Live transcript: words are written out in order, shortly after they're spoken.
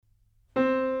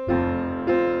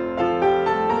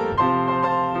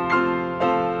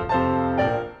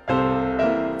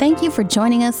Thank you for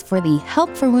joining us for the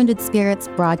Help for Wounded Spirits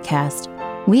broadcast.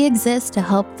 We exist to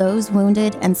help those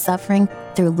wounded and suffering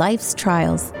through life's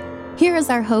trials. Here is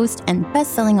our host and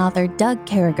best-selling author, Doug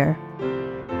Carriger.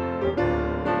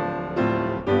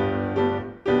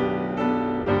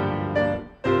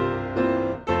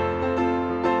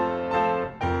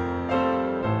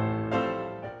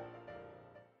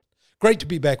 Great to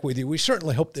be back with you. We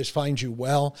certainly hope this finds you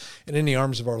well and in the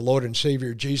arms of our Lord and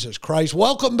Savior, Jesus Christ.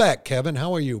 Welcome back, Kevin.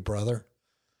 How are you, brother?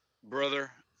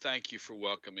 Brother, thank you for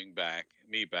welcoming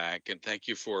me back, and thank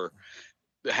you for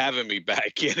having me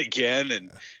back in again.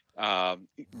 And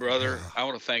brother, I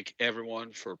want to thank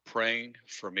everyone for praying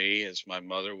for me as my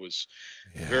mother was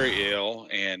very ill,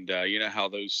 and you know how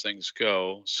those things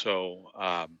go.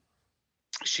 So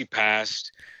she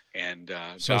passed, and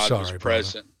So God sorry, was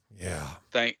present. Yeah.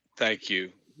 Thank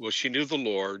you. Well, she knew the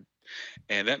Lord,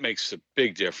 and that makes a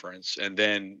big difference. And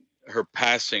then her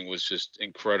passing was just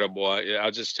incredible.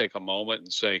 I'll just take a moment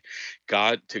and say,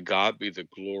 to God be the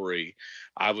glory.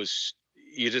 It's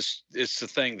the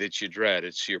thing that you dread.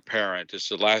 It's your parent. It's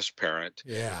the last parent.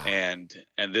 Yeah. And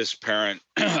this parent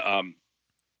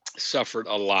suffered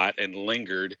a lot and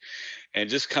lingered and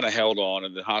just kind of held on.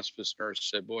 And the hospice nurse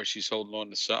said, boy, she's holding on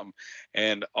to something.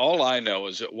 And all I know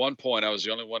is at one point I was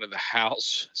the only one in the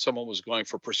house. Someone was going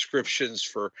for prescriptions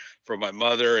for my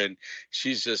mother, and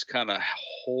she's just kind of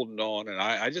holding on. And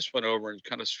I just went over and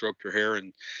kind of stroked her hair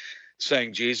and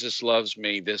saying, Jesus loves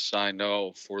me. This I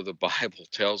know, for the Bible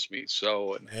tells me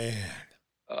so. And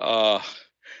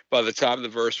by the time the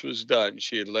verse was done,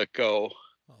 she had let go.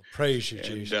 Oh, praise you,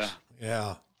 Jesus.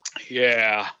 Yeah.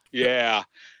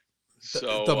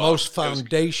 So the most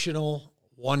foundational,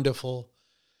 wonderful,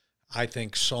 I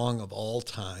think, song of all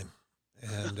time.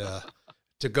 And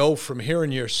to go from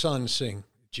hearing your son sing,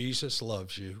 Jesus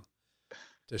loves you,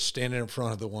 to standing in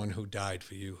front of the one who died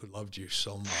for you, who loved you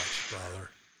so much, brother.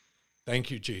 Thank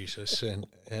you, Jesus.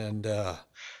 And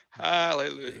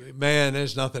hallelujah. Man,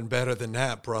 there's nothing better than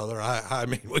that, brother. I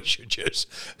mean, we should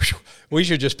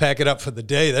just pack it up for the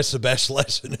day. That's the best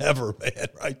lesson ever, man,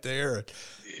 right there.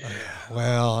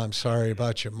 Well, I'm sorry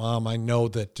about your mom. I know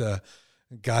that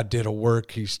God did a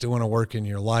work. He's doing a work in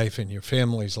your life and your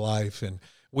family's life. And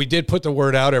we did put the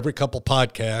word out every couple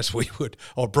podcasts.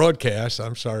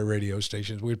 Radio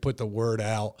stations. We'd put the word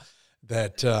out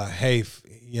that, hey,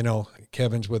 you know,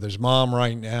 Kevin's with his mom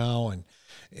right now,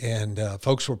 and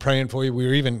folks were praying for you. We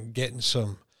were even getting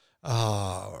some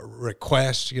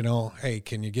requests, you know, hey,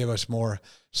 can you give us more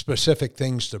specific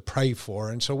things to pray for?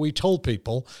 And so we told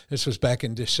people, this was back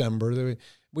in December,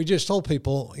 we just told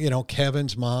people, you know,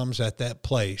 Kevin's mom's at that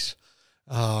place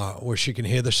where she can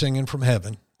hear the singing from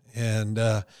heaven, and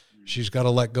she's got to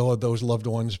let go of those loved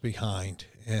ones behind.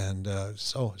 And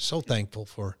so thankful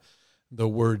for the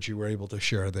words you were able to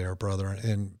share there, brother,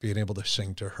 and being able to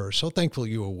sing to her. So thankful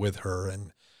you were with her,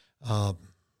 and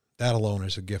that alone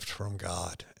is a gift from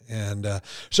God. And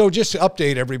so just to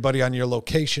update everybody on your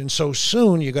location, so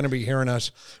soon you're going to be hearing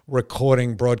us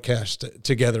recording broadcast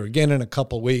together again in a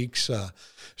couple weeks.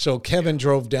 So Kevin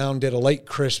drove down, did a late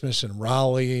Christmas in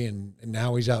Raleigh, and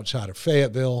now he's outside of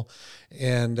Fayetteville.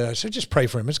 And so just pray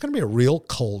for him. It's going to be a real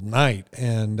cold night.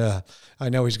 And I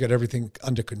know he's got everything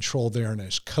under control there in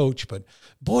his coach. But,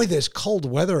 boy, this cold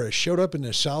weather has showed up in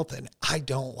the South, and I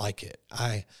don't like it.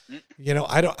 I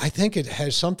think it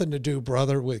has something to do,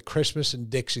 brother, with Christmas and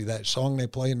Dixie, that song they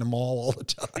play in the mall all the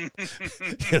time.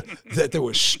 That there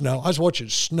was snow. I was watching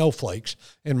snowflakes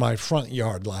in my front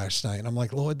yard last night, and I'm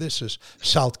like, Lord, this is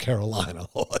South Carolina,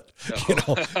 Lord. No. You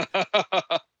know,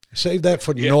 save that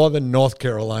for northern North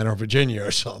Carolina or Virginia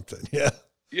or something. Yeah.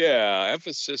 Yeah,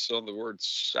 emphasis on the word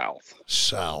South.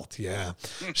 South, yeah.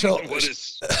 So,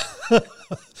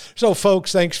 so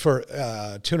folks, thanks for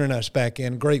tuning us back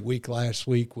in. Great week last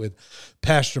week with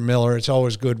Pastor Miller. It's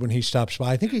always good when he stops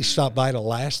by. I think he stopped by the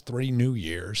last 3 New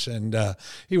Years, and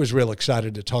he was real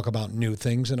excited to talk about new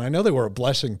things, and I know they were a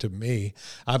blessing to me.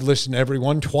 I've listened to every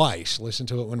one twice, listened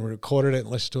to it when we recorded it, and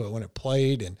listened to it when it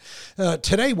played, and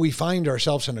today we find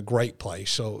ourselves in a great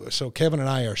place. So Kevin and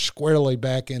I are squarely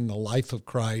back in the life of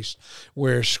Christ.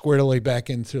 We're squarely back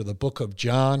into the book of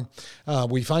John.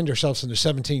 We find ourselves in the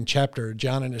 17th chapter of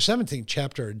John, and the 17th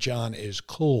chapter of John is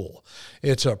cool.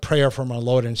 It's a prayer from our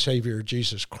Lord and Savior,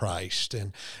 Jesus Christ.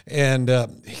 And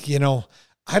you know,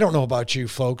 I don't know about you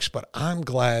folks, but I'm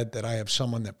glad that I have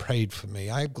someone that prayed for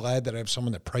me. I'm glad that I have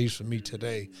someone that prays for me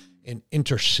today and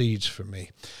intercedes for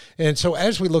me. And so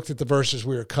as we looked at the verses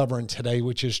we were covering today,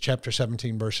 which is chapter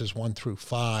 17, verses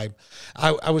 1-5,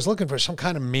 I was looking for some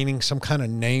kind of meaning, some kind of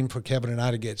name for Kevin and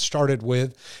I to get started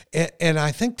with. And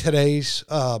I think today's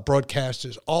broadcast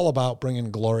is all about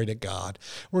bringing glory to God.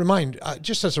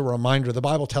 Just as a reminder, the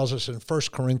Bible tells us in 1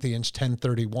 Corinthians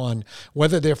 10:31,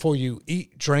 whether therefore you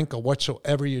eat, drink, or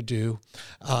whatsoever you do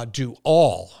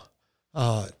all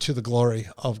to the glory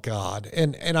of God.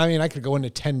 And I mean, I could go into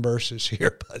 10 verses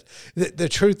here, but the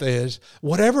truth is,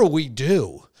 whatever we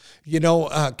do,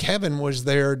 Kevin was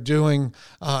there doing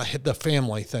the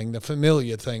family thing, the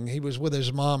familia thing. He was with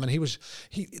his mom, and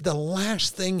the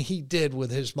last thing he did with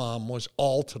his mom was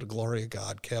all to the glory of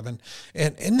God, Kevin.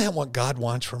 And isn't that what God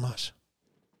wants from us?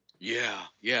 Yeah.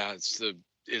 It's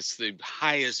the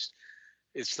highest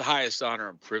honor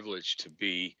and privilege to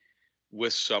be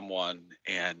with someone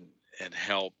and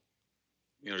help,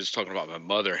 just talking about my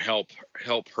mother, help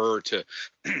her to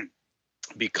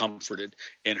be comforted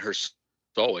in her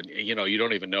soul. And, you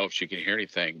don't even know if she can hear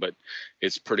anything, but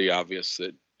it's pretty obvious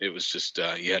that it was just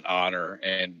yet honor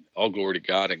and all glory to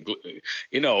God. And,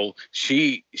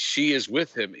 she is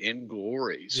with him in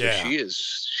glory. So yeah.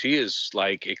 she is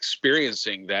like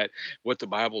experiencing that, what the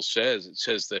Bible says. It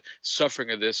says the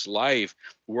suffering of this life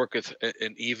worketh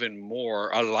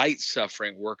a light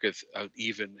suffering worketh an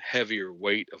even heavier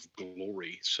weight of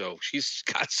glory. So she's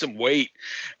got some weight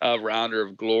around her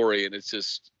of glory. And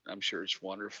I'm sure it's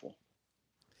wonderful.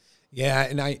 Yeah.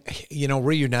 And I,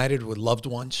 reunited with loved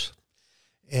ones.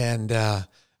 And,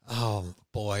 oh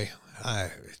boy,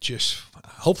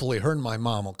 hopefully her and my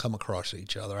mom will come across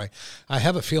each other. I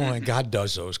have a feeling that God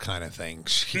does those kind of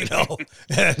things,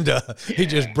 and he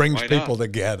just brings people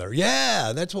together.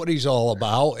 Yeah, that's what he's all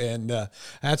about. And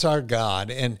that's our God.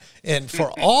 And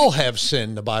for all have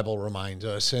sinned, the Bible reminds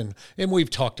us. And we've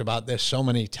talked about this so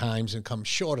many times and come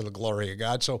short of the glory of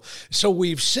God. So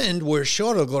we've sinned. We're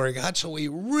short of the glory of God. So we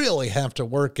really have to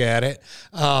work at it.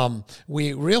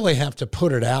 We really have to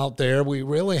put it out there. We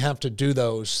really have to do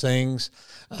those things.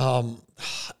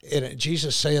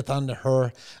 Jesus saith unto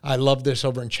her, I love this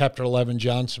over in chapter 11,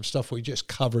 John, some stuff we just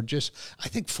covered I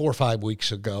think 4 or 5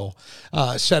 weeks ago,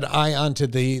 said I unto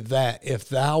thee that if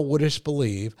thou wouldest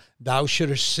believe, thou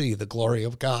shouldest see the glory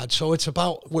of God. So it's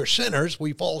about, we're sinners,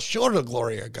 we fall short of the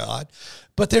glory of God,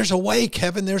 but there's a way,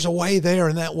 Kevin, there's a way there,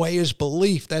 and that way is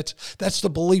belief. That's the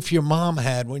belief your mom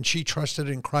had when she trusted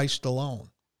in Christ alone.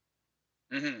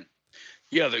 Mm-hmm.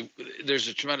 Yeah, there's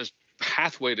a tremendous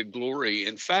pathway to glory.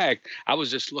 In fact, I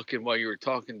was just looking while you were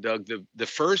talking, Doug, the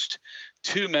first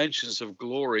 2 mentions of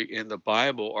glory in the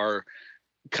Bible are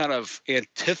kind of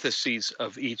antitheses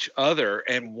of each other.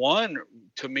 And one,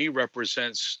 to me,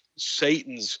 represents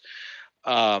Satan's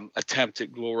attempt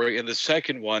at glory. And the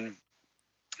second one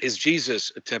is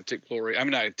Jesus' attempt at glory.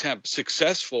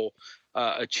 Successful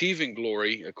achieving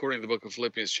glory, according to the book of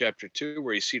Philippians chapter 2,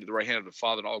 where he's seated at the right hand of the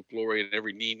Father, and all glory and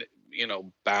every knee,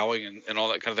 bowing and all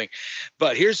that kind of thing.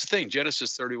 But here's the thing,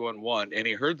 Genesis 31:1, and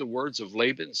he heard the words of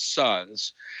Laban's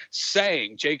sons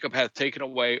saying, Jacob hath taken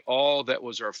away all that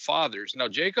was our father's. Now,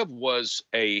 Jacob was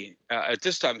at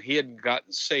this time, he hadn't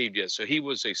gotten saved yet. So he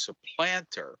was a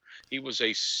supplanter. He was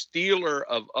a stealer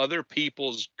of other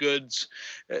people's goods.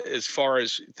 As far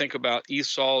as think about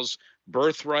Esau's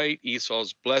birthright,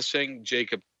 Esau's blessing,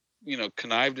 Jacob,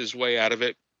 connived his way out of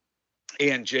it.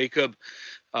 And Jacob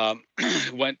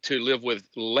went to live with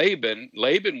Laban.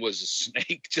 Laban was a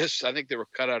snake. I think they were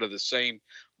cut out of the same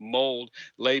mold.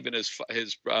 Laban is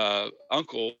his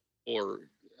uncle, or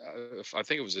I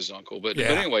think it was his uncle. But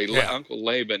anyway, Uncle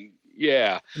Laban,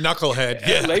 knucklehead.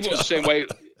 Yeah, Laban was the same way.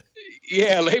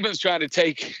 Yeah, Laban's trying to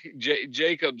take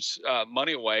Jacob's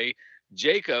money away.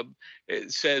 Jacob,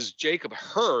 it says Jacob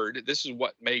heard. This is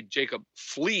what made Jacob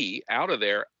flee out of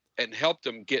there and helped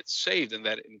him get saved in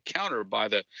that encounter by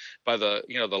the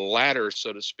ladder,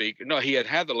 so to speak. No, he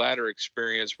had the ladder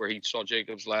experience where he saw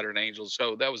Jacob's ladder and angels.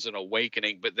 So that was an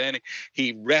awakening. But then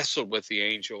he wrestled with the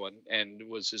angel and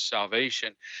was his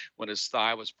salvation when his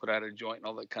thigh was put out of joint and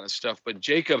all that kind of stuff. But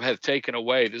Jacob had taken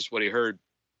away, this is what he heard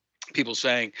people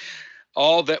saying,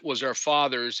 all that was our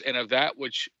father's, and of that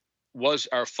which was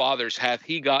our father's hath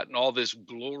he gotten all this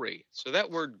glory. So that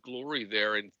word glory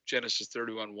there in Genesis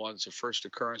 31:1 is the first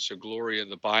occurrence of glory in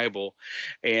the Bible.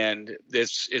 And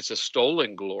it's a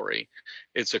stolen glory.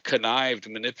 It's a connived,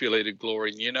 manipulated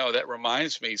glory. And, that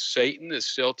reminds me, Satan is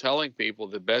still telling people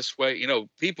the best way,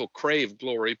 people crave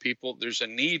glory. There's a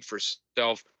need for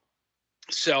self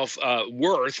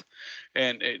worth,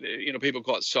 and people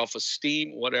call it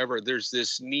self-esteem, whatever. There's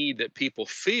this need that people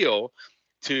feel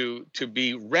to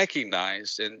be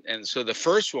recognized. And so the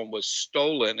first one was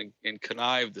stolen and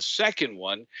connived. The second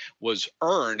one was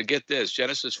earned. Get this,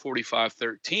 Genesis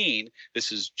 45:13.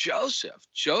 This is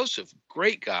Joseph,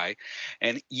 great guy.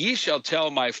 And ye shall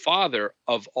tell my father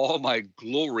of all my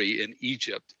glory in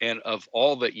Egypt, and of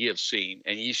all that ye have seen,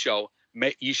 and ye shall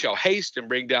haste and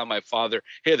bring down my father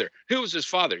hither. Who was his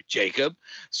father? Jacob.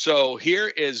 So here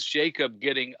is Jacob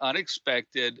getting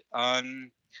unexpected,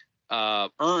 earned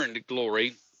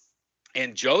glory.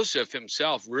 And Joseph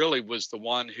himself really was the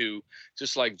one who,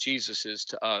 just like Jesus is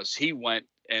to us, he went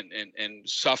and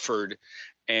suffered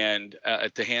and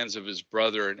at the hands of his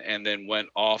brother, and then went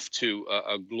off to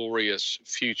a glorious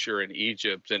future in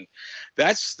Egypt. And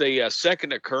that's the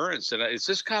second occurrence. And it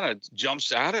just kind of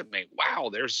jumps out at me. Wow,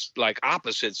 there's like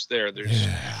opposites there.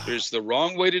 There's the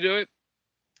wrong way to do it.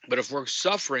 But if we're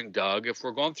suffering, Doug, if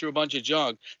we're going through a bunch of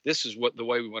junk, this is the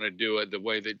way we want to do it, the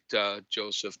way that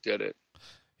Joseph did it.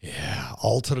 Yeah,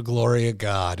 all to the glory of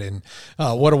God. And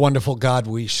what a wonderful God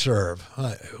we serve.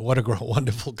 What a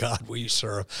wonderful God we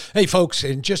serve. Hey, folks,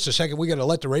 in just a second, we got to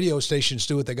let the radio stations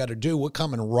do what they got to do. We're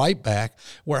coming right back.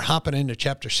 We're hopping into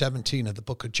chapter 17 of the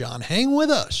book of John. Hang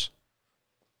with us.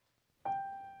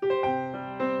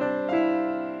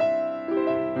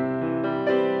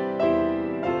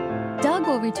 Doug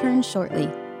will return shortly.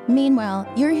 Meanwhile,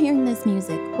 you're hearing this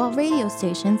music while radio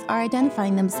stations are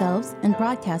identifying themselves and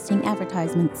broadcasting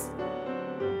advertisements.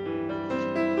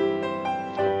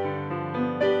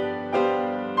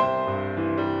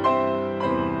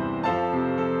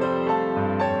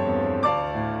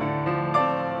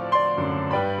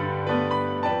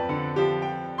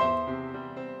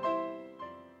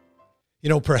 You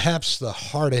know, perhaps the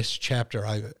hardest chapter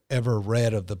I've ever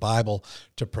read of the Bible,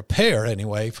 to prepare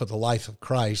anyway for the life of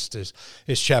Christ, is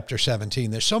chapter 17.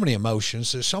 There's so many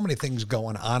emotions. There's so many things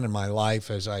going on in my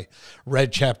life as I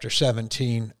read chapter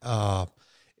 17.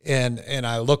 And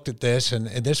I looked at this, and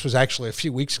this was actually a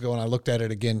few weeks ago, and I looked at it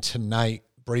again tonight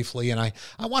briefly, and I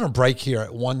want to break here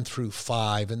at 1 through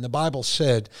 5. And the Bible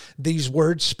said, "These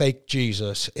words spake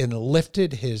Jesus, and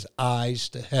lifted his eyes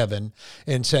to heaven,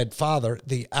 and said, Father,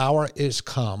 the hour is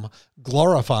come,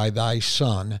 glorify thy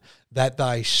Son, that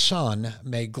thy Son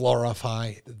may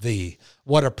glorify thee."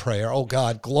 What a prayer. Oh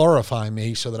God, glorify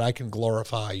me so that I can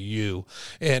glorify you.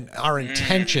 And our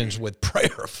intentions with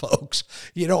prayer, folks,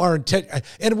 you know, our intent,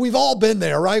 and we've all been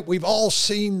there, right? We've all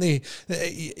seen the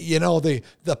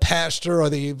pastor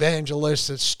or the evangelist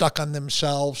that's stuck on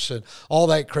themselves and all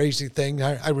that crazy thing.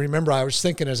 I remember I was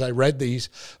thinking as I read these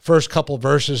first couple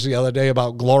verses the other day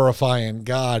about glorifying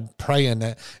God, praying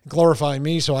that glorify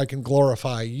me so I can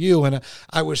glorify you. And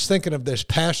I was thinking of this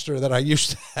pastor that I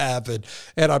used to have,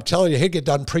 and I'm telling you, he'd get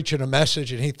done preaching a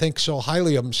message and he thinks so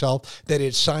highly of himself that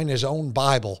he'd sign his own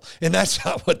Bible. And that's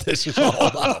not what this is all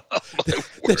about.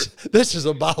 This is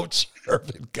about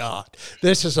serving God.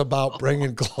 This is about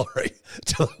bringing glory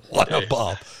to the one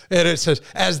above. And it says,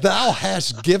 as thou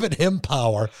hast given him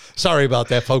power. Sorry about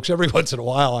that, folks. Every once in a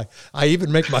while, I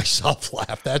even make myself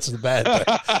laugh. That's the bad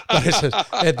thing. But it says,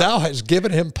 and thou hast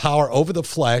given him power over the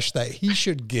flesh, that he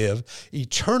should give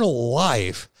eternal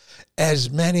life as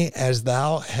many as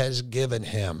thou hast given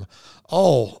him.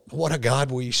 Oh, what a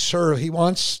God we serve. He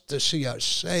wants to see us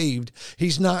saved.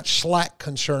 He's not slack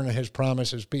concerning his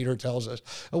promises, Peter tells us.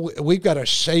 We've got a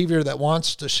Savior that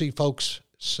wants to see folks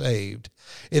saved.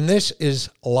 And this is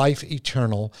life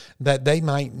eternal, that they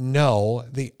might know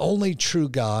the only true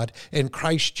God and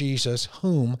Christ Jesus,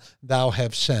 whom thou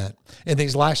have sent. In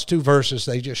these last two verses,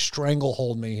 they just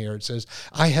stranglehold me here. It says,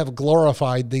 I have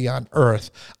glorified thee on earth.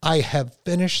 I have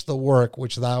finished the work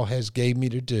which thou hast gave me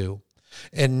to do.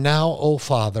 And now, O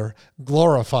Father,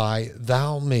 glorify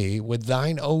thou me with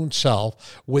thine own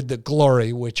self, with the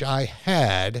glory which I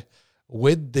had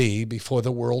with thee before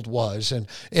the world was. And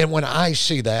when I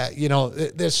see that, you know,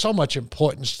 there's so much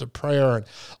importance to prayer and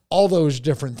all those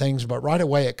different things, but right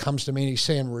away it comes to me and he's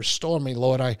saying, restore me,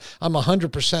 Lord. I'm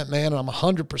 100% man and I'm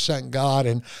 100% God,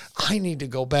 and I need to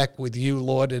go back with you,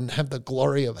 Lord, and have the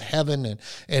glory of heaven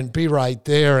and be right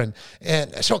there.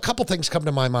 And so a couple things come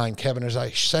to my mind, Kevin, as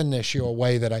I send this your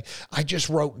way that I just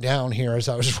wrote down here as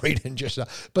I was reading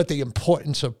but the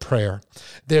importance of prayer.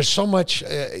 There's so much,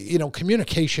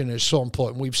 communication is so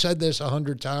important. We've said this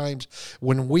 100 times.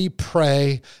 When we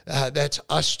pray, that's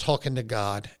us talking to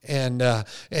God. And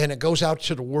and it goes out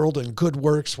to the world in good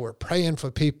works. We're praying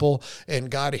for people, and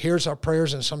God hears our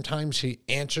prayers, and sometimes he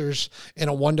answers in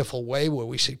a wonderful way where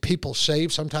we see people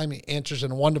saved. Sometimes he answers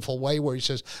in a wonderful way where he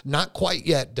says, not quite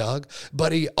yet, Doug,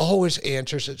 but he always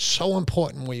answers. It's so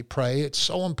important we pray. It's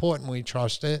so important we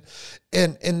trust it.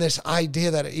 And this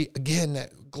idea that, again,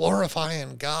 that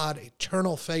glorifying God,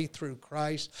 eternal faith through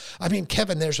Christ. I mean,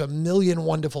 Kevin, there's a million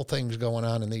wonderful things going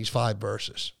on in these 5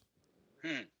 verses.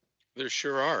 There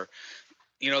sure are.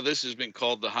 This has been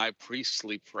called the high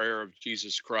priestly prayer of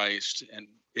Jesus Christ. And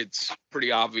it's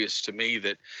pretty obvious to me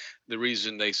that the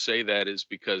reason they say that is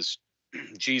because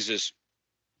Jesus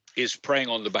is praying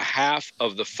on the behalf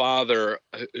of the Father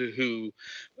who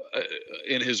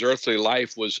in his earthly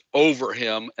life was over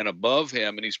him and above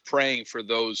him, and he's praying for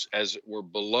those as it were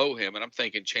below him. And I'm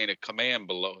thinking chain of command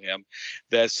below him.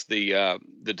 That's the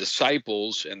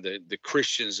disciples and the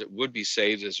Christians that would be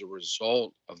saved as a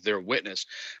result of their witness.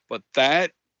 But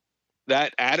that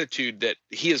attitude that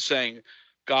he is saying,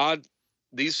 God,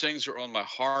 these things are on my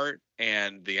heart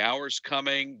and the hour's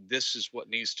coming. This is what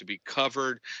needs to be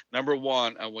covered. Number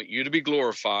one, I want you to be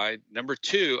glorified. Number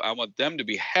two, I want them to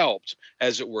be helped,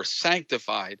 as it were,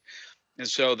 sanctified. And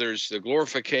so there's the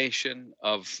glorification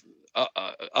of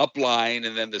upline,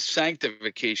 and then the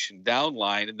sanctification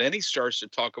downline. And then he starts to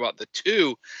talk about the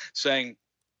two, saying,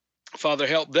 Father,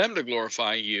 help them to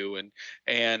glorify you,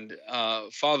 and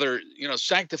Father,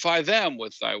 sanctify them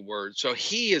with thy word. So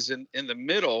he is in the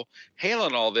middle,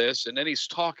 hailing all this, and then he's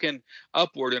talking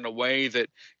upward in a way that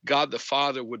God the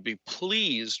Father would be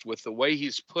pleased with the way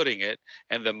he's putting it,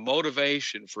 and the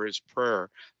motivation for his prayer,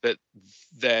 that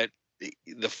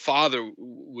the Father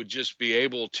would just be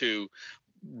able to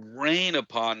rain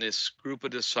upon this group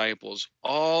of disciples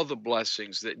all the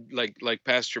blessings that, like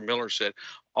Pastor Miller said,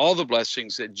 all the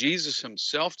blessings that Jesus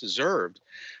himself deserved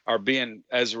are being,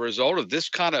 as a result of this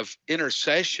kind of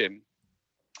intercession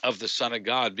of the Son of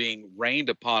God, being rained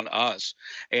upon us.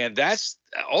 And that's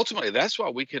ultimately, that's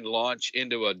why we can launch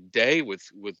into a day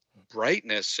with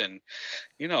brightness and,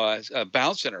 a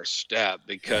bounce in our step,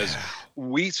 because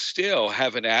we still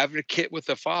have an advocate with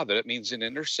the Father. That means an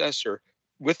intercessor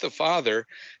with the Father,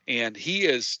 and he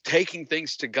is taking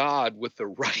things to God with the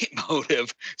right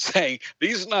motive, saying,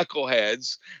 these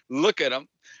knuckleheads, look at them,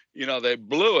 they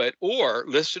blew it, or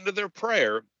listen to their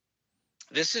prayer.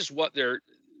 This is what they're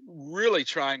really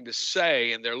trying to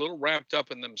say, and they're a little wrapped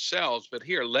up in themselves, but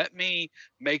here, let me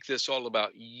make this all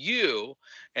about you,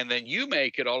 and then you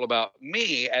make it all about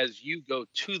me as you go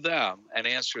to them and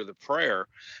answer the prayer.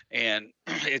 And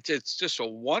it's just a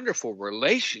wonderful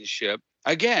relationship.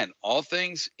 Again, all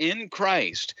things in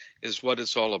Christ is what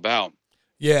it's all about.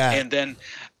 Yeah. And then,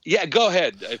 go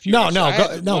ahead.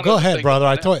 Go ahead, brother.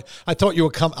 I thought you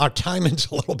would come. Our timing's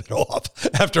a little bit off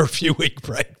after a few week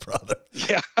break, brother.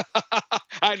 Yeah,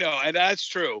 I know. And that's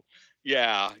true.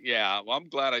 Yeah. Well, I'm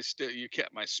glad you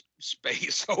kept my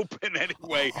space open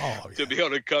anyway to be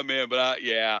able to come in. But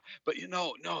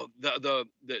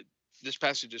this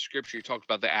passage of scripture, you talked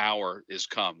about the hour is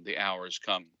come. The hour is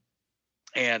come.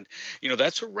 And,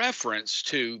 that's a reference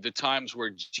to the times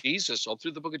where Jesus, all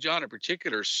through the book of John in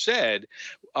particular, said,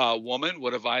 woman,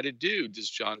 what have I to do? Does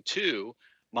John 2,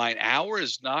 mine hour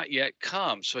is not yet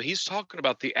come. So he's talking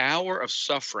about the hour of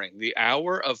suffering, the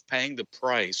hour of paying the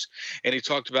price. And he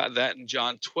talked about that in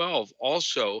John 12.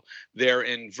 Also there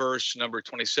in verse number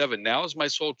 27, now is my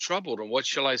soul troubled, and what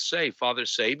shall I say? Father,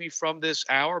 save me from this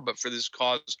hour, but for this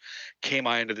cause came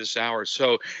I into this hour.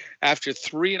 So after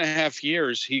 3.5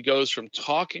 years, he goes from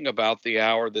talking about the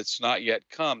hour that's not yet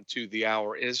come to the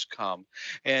hour is come.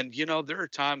 And, there are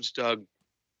times, Doug,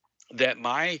 that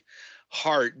my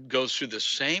heart goes through the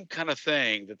same kind of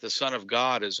thing that the Son of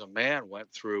God as a man went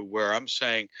through, where I'm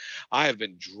saying, I have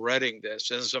been dreading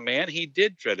this. And as a man, he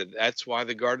did dread it. That's why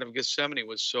the Garden of Gethsemane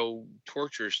was so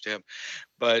torturous to him.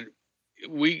 But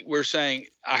we're saying,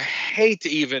 I hate to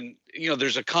even,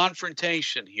 there's a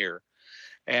confrontation here.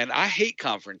 And I hate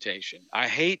confrontation. I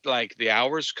hate, like, the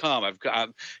hours come.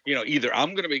 Either I'm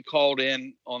going to be called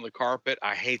in on the carpet.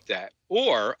 I hate that.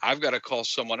 Or I've got to call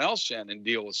someone else in and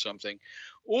deal with something.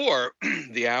 Or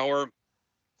the hour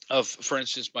of, for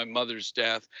instance, my mother's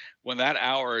death, when that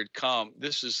hour had come,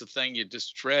 this is the thing you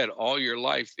just dread all your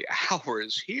life. The hour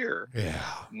is here. Yeah.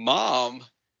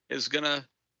 Mom's going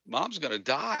to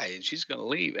die, and she's going to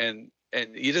leave. And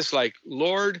you just like,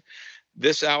 Lord,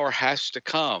 this hour has to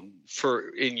come, for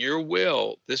in your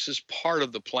will, this is part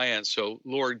of the plan. So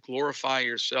Lord, glorify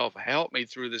yourself. Help me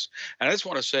through this. And I just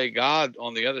want to say, God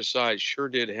on the other side sure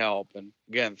did help. And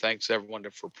again, thanks everyone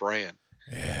for praying.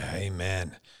 Yeah,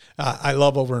 amen. I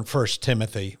love over in 1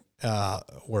 Timothy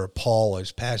where Paul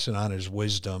is passing on his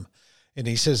wisdom, And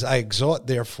he says, I exhort,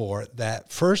 therefore,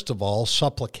 that first of all,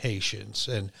 supplications.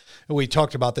 And we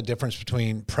talked about the difference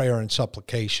between prayer and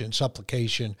supplication.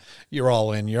 Supplication, you're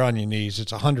all in, you're on your knees.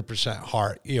 It's 100%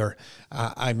 heart. Your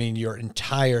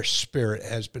entire spirit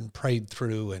has been prayed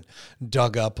through and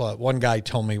dug up. One guy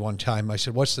told me one time, I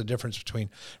said, what's the difference between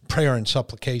prayer and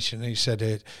supplication? And he said,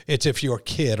 it's if your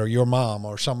kid or your mom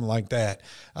or something like that,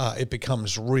 it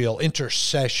becomes real.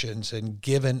 Intercessions and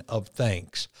giving of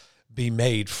thanks be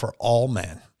made for all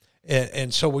men.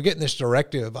 And so we're getting this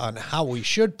directive on how we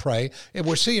should pray, and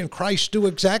we're seeing Christ do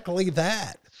exactly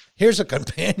that. Here's a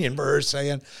companion verse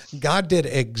saying, God did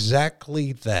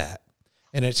exactly that.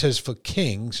 And it says for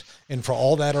kings and for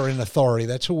all that are in authority,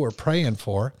 that's who we're praying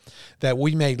for, that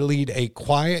we may lead a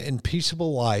quiet and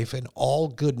peaceable life in all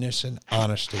goodness and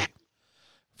honesty.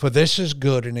 For this is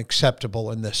good and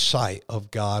acceptable in the sight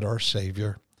of God our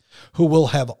Savior, who will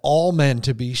have all men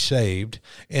to be saved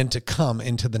and to come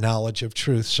into the knowledge of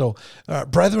truth. So,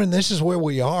 brethren, this is where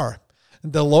we are.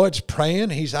 The Lord's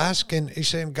praying. He's asking, he's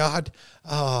saying, God,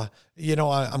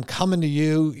 I'm coming to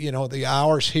you. The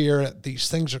hour's here. These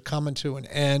things are coming to an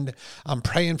end. I'm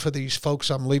praying for these folks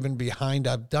I'm leaving behind.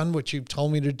 I've done what you've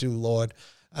told me to do, Lord.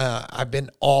 I've been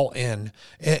all in.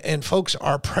 And folks,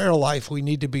 our prayer life, we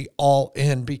need to be all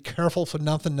in. Be careful for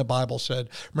nothing, the Bible said.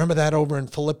 Remember that over in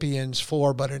Philippians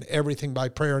 4, but in everything by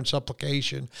prayer and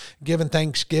supplication. Given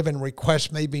thanksgiving,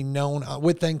 requests may be known.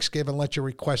 With thanksgiving, let your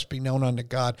requests be known unto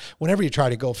God. Whenever you try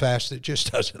to go fast, it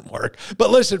just doesn't work. But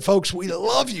listen, folks, we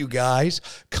love you guys.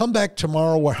 Come back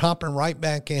tomorrow. We're hopping right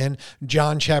back in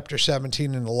John chapter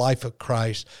 17 in the life of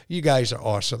Christ. You guys are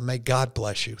awesome. May God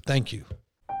bless you. Thank you.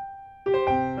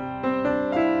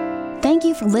 Thank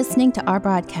you for listening to our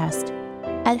broadcast.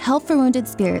 At Help for Wounded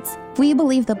Spirits, we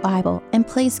believe the Bible and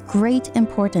place great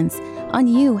importance on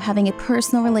you having a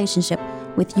personal relationship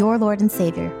with your Lord and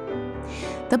Savior.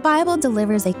 The Bible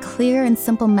delivers a clear and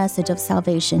simple message of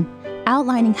salvation,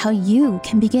 outlining how you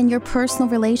can begin your personal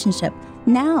relationship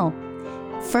now.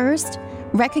 First,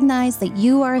 recognize that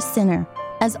you are a sinner,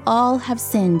 as all have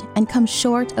sinned and come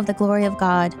short of the glory of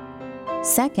God.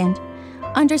 Second,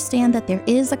 understand that there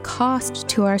is a cost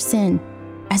to our sin,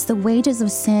 as the wages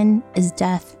of sin is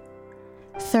death.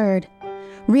 Third,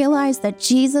 realize that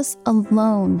Jesus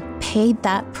alone paid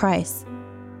that price.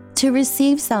 To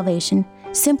receive salvation,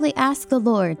 simply ask the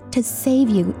Lord to save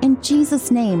you in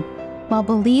Jesus' name, while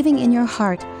believing in your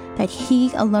heart that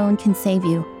He alone can save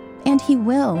you, and He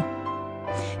will.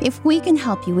 If we can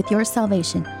help you with your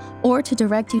salvation or to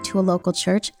direct you to a local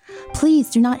church, please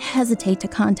do not hesitate to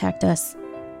contact us.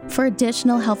 For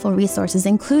additional helpful resources,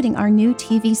 including our new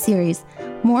TV series,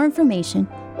 more information,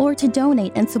 or to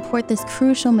donate and support this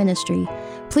crucial ministry,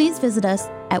 please visit us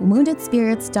at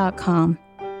woundedspirits.com.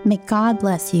 May God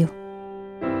bless you.